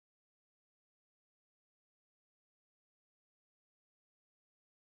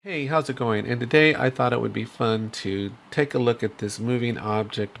Hey, how's it going? And today I thought it would be fun to take a look at this moving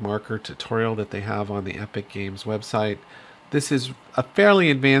object marker tutorial that they have on the Epic Games website. This is a fairly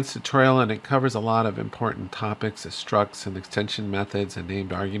advanced tutorial and it covers a lot of important topics as structs and extension methods and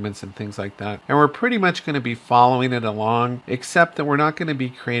named arguments and things like that. And we're pretty much going to be following it along, except that we're not going to be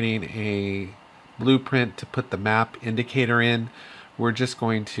creating a blueprint to put the map indicator in. We're just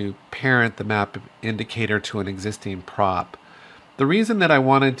going to parent the map indicator to an existing prop. The reason that I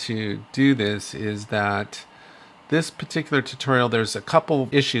wanted to do this is that this particular tutorial, there's a couple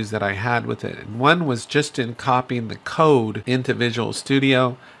issues that I had with it. And one was just in copying the code into Visual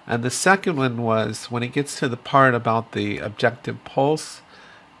Studio. And the second one was when it gets to the part about the objective pulse,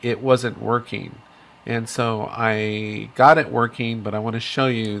 it wasn't working. And so I got it working, but I want to show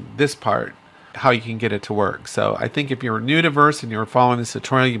you this part, how you can get it to work. So I think if you're new to Verse and you're following this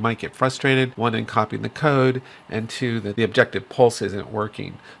tutorial, you might get frustrated, one, in copying the code, and two, that the objective pulse isn't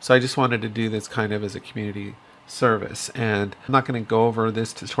working. So I just wanted to do this kind of as a community service. And I'm not going to go over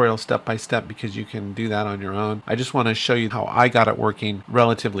this tutorial step by step because you can do that on your own. I just want to show you how I got it working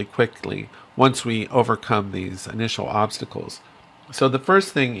relatively quickly once we overcome these initial obstacles. So the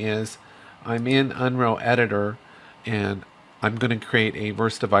first thing is I'm in Unreal Editor and I'm going to create a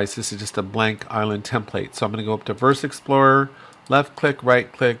Verse device. This is just a blank island template. So I'm going to go up to Verse Explorer, left click,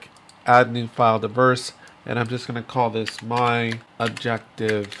 right click, add new file to Verse, and I'm just going to call this my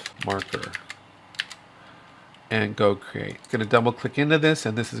objective marker and go create. I'm going to double click into this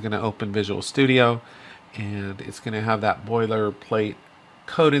and this is going to open Visual Studio and it's going to have that boilerplate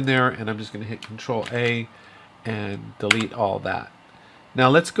code in there, and I'm just going to hit Control A and delete all that. Now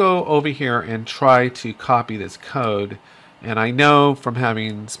let's go over here and try to copy this code. And I know from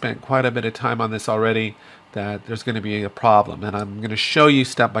having spent quite a bit of time on this already that there's going to be a problem. And I'm going to show you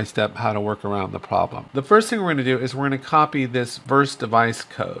step by step how to work around the problem. The first thing we're going to do is we're going to copy this Verse device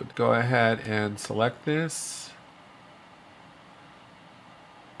code. Go ahead and select this.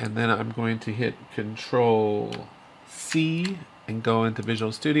 And then I'm going to hit Control C and go into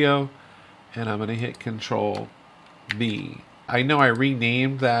Visual Studio. And I'm going to hit Control V. I know I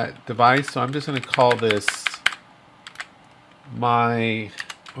renamed that device, so I'm just going to call this my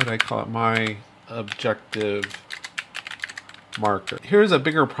objective marker. Here's a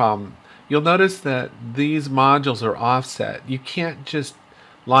bigger problem. You'll notice that these modules are offset. You can't just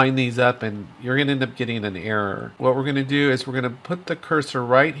line these up and you're going to end up getting an error. What we're going to do is we're going to put the cursor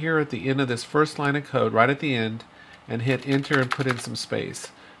right here at the end of this first line of code, right at the end, and hit enter and put in some space.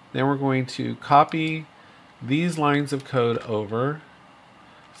 Then we're going to copy these lines of code over.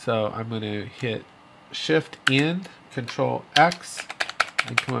 So I'm going to hit Shift End, Control X,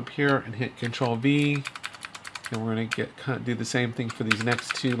 and come up here and hit Control V. And we're going to do the same thing for these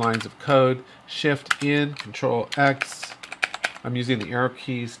next two lines of code. Shift in, Control X. I'm using the arrow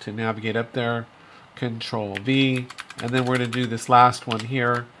keys to navigate up there. Control V. And then we're going to do this last one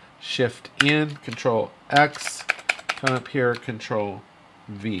here. Shift in, Control X. Come up here, Control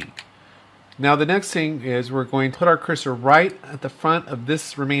V. Now the next thing is we're going to put our cursor right at the front of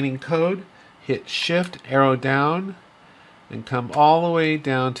this remaining code. Hit Shift, arrow down, and come all the way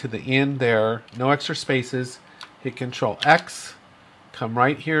down to the end there. No extra spaces. Hit Control X. Come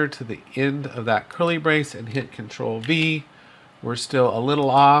right here to the end of that curly brace and hit Control V. We're still a little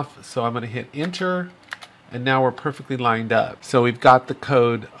off, so I'm going to hit Enter. And now we're perfectly lined up. So we've got the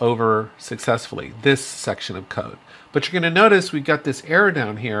code over successfully, this section of code. But you're going to notice we've got this error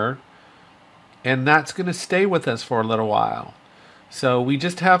down here, and that's going to stay with us for a little while. So we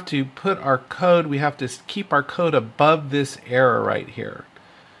just have to put our code, we have to keep our code above this error right here.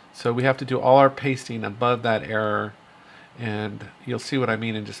 So we have to do all our pasting above that error, and you'll see what I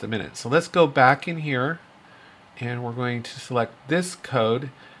mean in just a minute. So let's go back in here and we're going to select this code.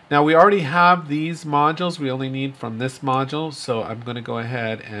 Now we already have these modules we only need from this module, so I'm going to go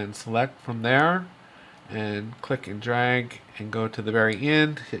ahead and select from there and click and drag and go to the very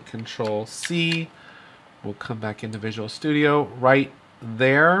end, hit Control C. We'll come back into Visual Studio. Right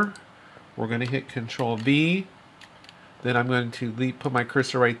there, we're going to hit Control V. Then I'm going to put my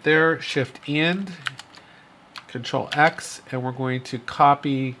cursor right there, Shift End, Control X, and we're going to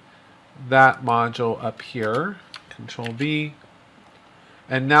copy that module up here, Control V.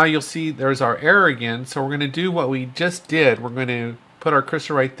 And now you'll see there's our error again. So we're going to do what we just did. We're going to put our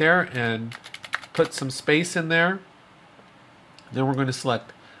cursor right there and put some space in there. Then we're going to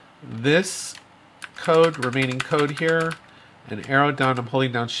select this code, remaining code here, and arrow down. I'm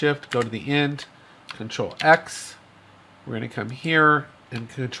holding down Shift, go to the end, Control X. We're going to come here and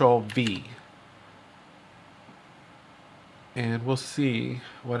Control V. And we'll see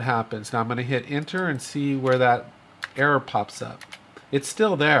what happens. Now I'm going to hit Enter and see where that error pops up. It's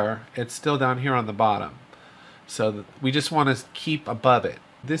still there. It's still down here on the bottom. So we just want to keep above it.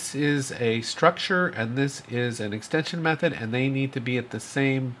 This is a structure and this is an extension method, and they need to be at the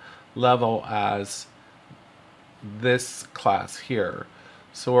same level as this class here.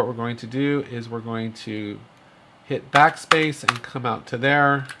 So what we're going to do is we're going to hit backspace and come out to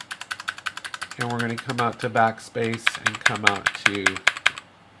there, and we're going to come out to backspace and come out to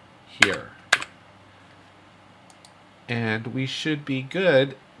here. And we should be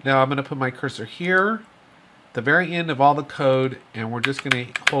good. Now I'm going to put my cursor here, the very end of all the code, and we're just going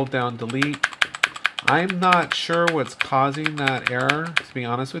to hold down delete. I'm not sure what's causing that error, to be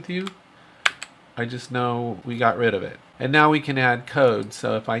honest with you. I just know we got rid of it. And now we can add code.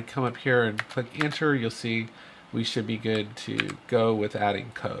 So if I come up here and click enter, you'll see we should be good to go with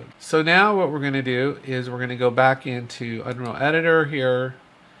adding code. So now what we're going to do is we're going to go back into Unreal Editor here,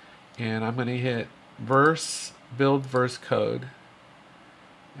 and I'm going to hit verse, build verse code,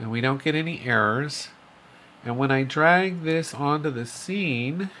 and we don't get any errors. And when I drag this onto the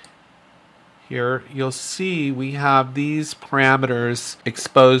scene here, you'll see we have these parameters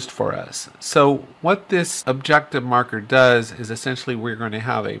exposed for us. So what this objective marker does is essentially we're going to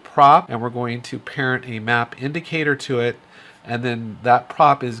have a prop, and we're going to parent a map indicator to it, and then that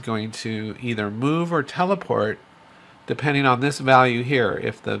prop is going to either move or teleport depending on this value here.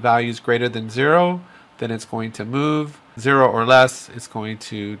 If the value is greater than 0, then it's going to move. 0 or less, it's going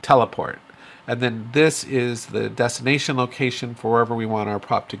to teleport. And then this is the destination location for wherever we want our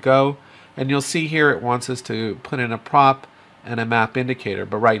prop to go. And you'll see here it wants us to put in a prop and a map indicator,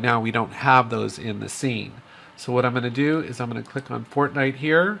 but right now we don't have those in the scene. So what I'm going to do is I'm going to click on Fortnite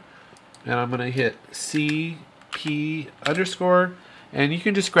here, and I'm going to hit CP underscore, and you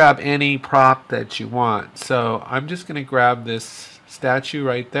can just grab any prop that you want. So I'm just going to grab this statue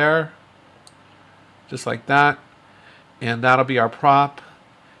right there, just like that, and that'll be our prop.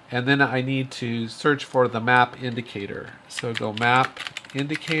 And then I need to search for the map indicator. So go map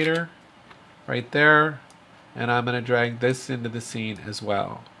indicator right there, and I'm going to drag this into the scene as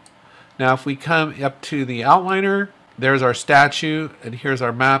well. Now if we come up to the outliner, there's our statue, and here's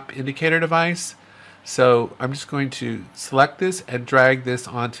our map indicator device. So I'm just going to select this and drag this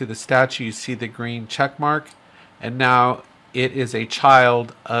onto the statue. You see the green check mark, and now it is a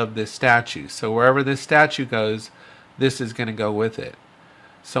child of this statue. So wherever this statue goes, this is going to go with it.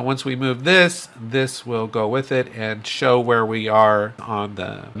 So once we move this, this will go with it and show where we are on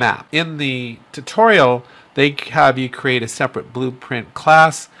the map. In the tutorial, they have you create a separate blueprint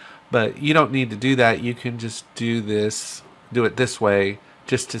class, but you don't need to do that. You can just do it this way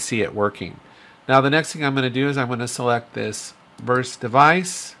just to see it working. Now the next thing I'm going to do is I'm going to select this verse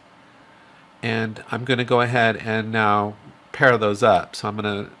device, and I'm going to go ahead and now pair those up. So I'm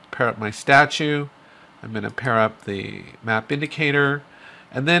going to pair up my statue, I'm going to pair up the map indicator,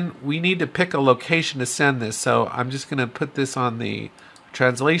 and then we need to pick a location to send this. So I'm just going to put this on the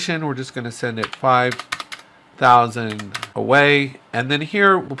translation. We're just going to send it 5,000 away. And then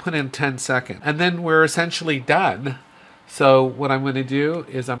here we'll put in 10 seconds. And then we're essentially done. So what I'm going to do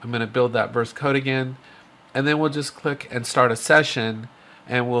is I'm going to build that verse code again. And then we'll just click and start a session,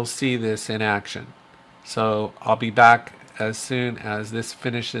 and we'll see this in action. So I'll be back as soon as this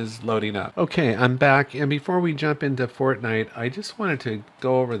finishes loading up. Okay, I'm back, and before we jump into Fortnite, I just wanted to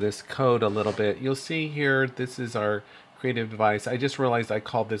go over this code a little bit. You'll see here, this is our creative device. I just realized I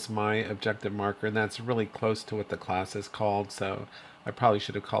called this my objective marker, and that's really close to what the class is called, so I probably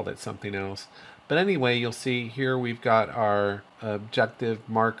should have called it something else. But anyway, you'll see here we've got our objective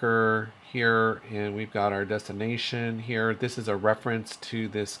marker here, and we've got our destination here. This is a reference to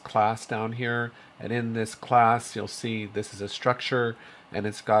this class down here, and in this class you'll see this is a structure, and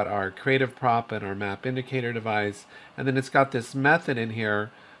it's got our creative prop and our map indicator device, and then it's got this method in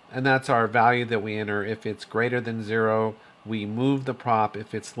here, and that's our value that we enter. If it's greater than 0, we move the prop.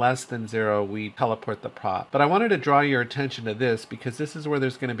 If it's less than 0, we teleport the prop. But I wanted to draw your attention to this because this is where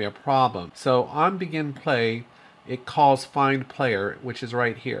there's going to be a problem. So on begin play, it calls find player, which is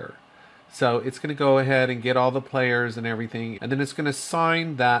right here. So it's going to go ahead and get all the players and everything, and then it's going to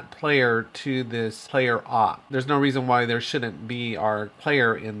assign that player to this player op. There's no reason why there shouldn't be our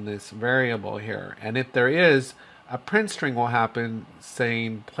player in this variable here. And if there is, a print string will happen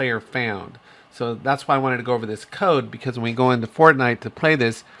saying player found. So that's why I wanted to go over this code, because when we go into Fortnite to play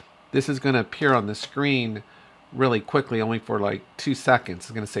this, this is going to appear on the screen really quickly, only for like 2 seconds.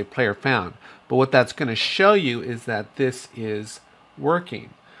 It's going to say player found. But what that's going to show you is that this is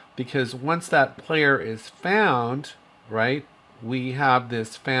working. Because once that player is found, right, we have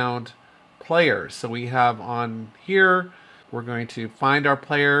this found player. So we have on here, we're going to find our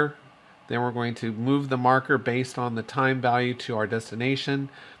player. Then we're going to move the marker based on the time value to our destination.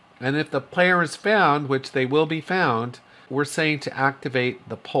 And if the player is found, which they will be found, we're saying to activate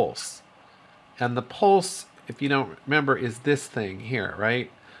the pulse. And the pulse, if you don't remember, is this thing here,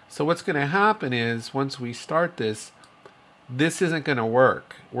 right? So what's going to happen is once we start this isn't going to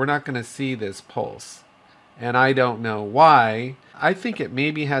work. We're not going to see this pulse. And I don't know why. I think it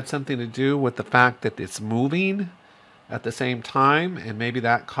maybe had something to do with the fact that it's moving at the same time, and maybe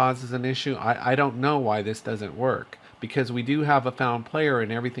that causes an issue. I don't know why this doesn't work, because we do have a found player and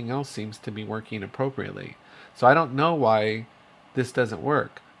everything else seems to be working appropriately. So I don't know why this doesn't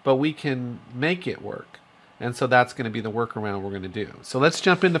work, but we can make it work. And so that's going to be the workaround we're going to do. So let's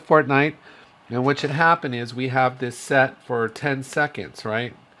jump into Fortnite. And what should happen is we have this set for 10 seconds,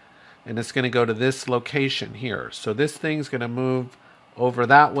 right? And it's going to go to this location here. So this thing's going to move over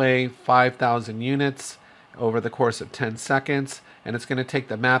that way 5,000 units over the course of 10 seconds. And it's going to take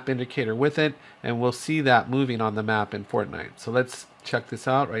the map indicator with it. And we'll see that moving on the map in Fortnite. So let's check this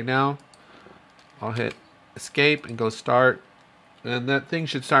out right now. I'll hit escape and go start. And that thing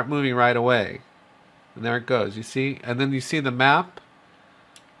should start moving right away. And there it goes, you see? And then you see the map.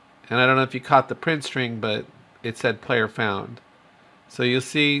 And I don't know if you caught the print string, but it said player found. So you'll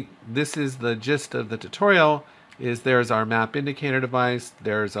see this is the gist of the tutorial. Is there's our map indicator device.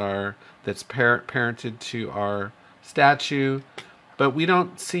 There's our that's parented to our statue. But we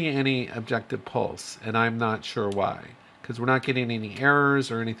don't see any objective pulse. And I'm not sure why. Because we're not getting any errors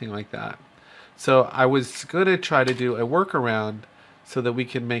or anything like that. So I was going to try to do a workaround so that we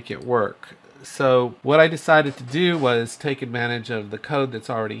can make it work. So what I decided to do was take advantage of the code that's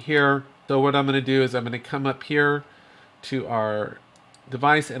already here. So what I'm going to do is I'm going to come up here to our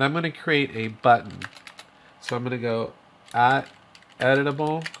device and I'm going to create a button. So I'm going to go at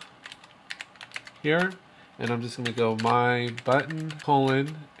editable here, and I'm just going to go my button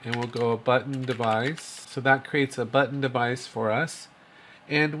colon, and we'll go a button device. So that creates a button device for us.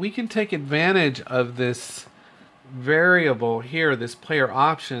 And we can take advantage of this variable here, this player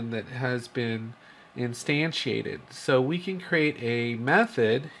option that has been instantiated. So we can create a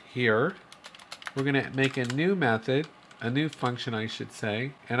method here. We're going to make a new method, a new function I should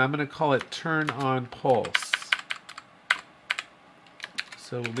say, and I'm going to call it turn on pulse.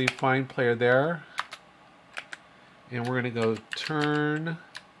 So we'll leave find player there, and we're going to go turn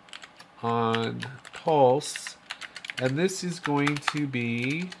on pulse, and this is going to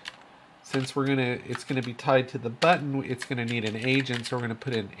be, since it's going to be tied to the button, it's going to need an agent, so we're going to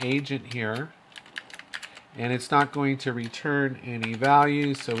put an agent here. And it's not going to return any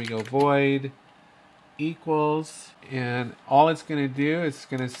value, so we go void equals, and all it's going to do is it's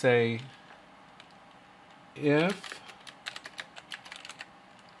going to say if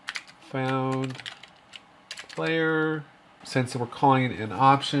found player. Since we're calling it an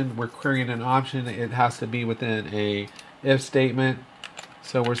option, we're querying an option, it has to be within a if statement.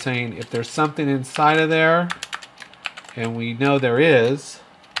 So we're saying if there's something inside of there, and we know there is,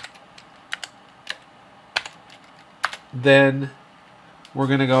 then we're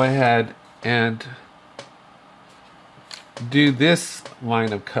going to go ahead and do this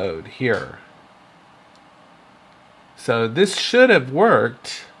line of code here. So this should have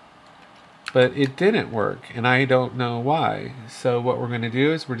worked, but it didn't work, and I don't know why. So what we're going to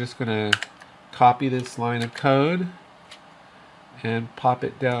do is we're just going to copy this line of code and pop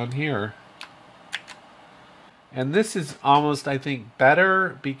it down here. And this is almost, I think,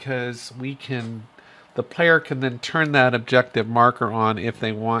 better because the player can then turn that objective marker on if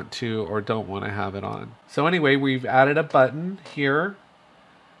they want to or don't want to have it on. So anyway, we've added a button here,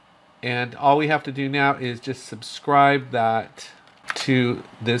 and all we have to do now is just subscribe that to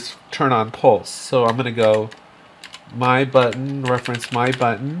this turn on pulse. So I'm going to go my button, reference my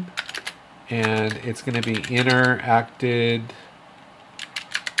button, and it's going to be interacted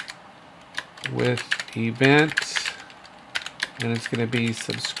with event, and it's going to be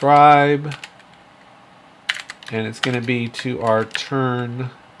subscribe, and it's going to be to our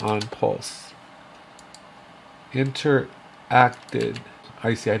turn on pulse. Interacted.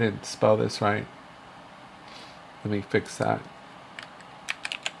 I see I didn't spell this right. Let me fix that.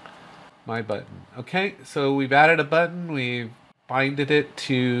 My button. Okay, so we've added a button, we've binded it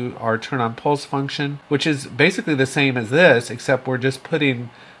to our turn on pulse function, which is basically the same as this, except we're just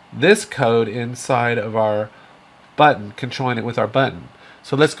putting this code inside of our button, controlling it with our button.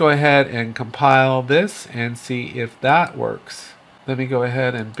 So let's go ahead and compile this and see if that works. Let me go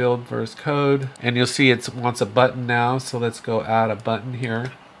ahead and build verse code, and you'll see it wants a button now, so let's go add a button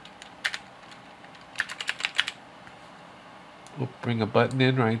here. We'll bring a button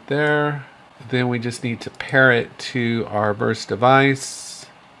in right there. Then we just need to pair it to our verse device.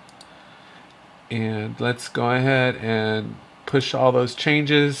 And let's go ahead and push all those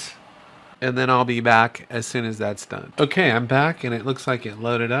changes. And then I'll be back as soon as that's done. Okay, I'm back and it looks like it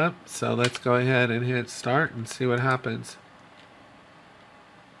loaded up. So let's go ahead and hit start and see what happens.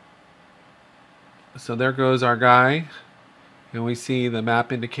 So there goes our guy. And we see the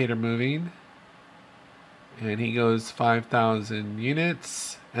map indicator moving. And he goes 5,000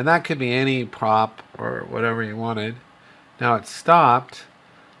 units. And that could be any prop or whatever you wanted. Now it's stopped.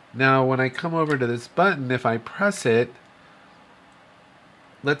 Now when I come over to this button, if I press it,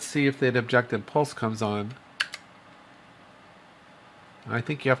 let's see if the objective pulse comes on. I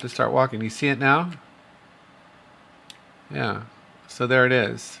think you have to start walking. You see it now? Yeah. So there it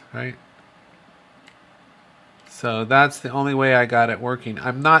is, right? So that's the only way I got it working.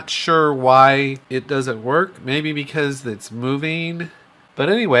 I'm not sure why it doesn't work. Maybe because it's moving. But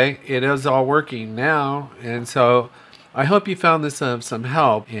anyway, it is all working now. And so I hope you found this of some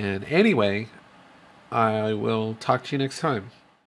help. And anyway, I will talk to you next time.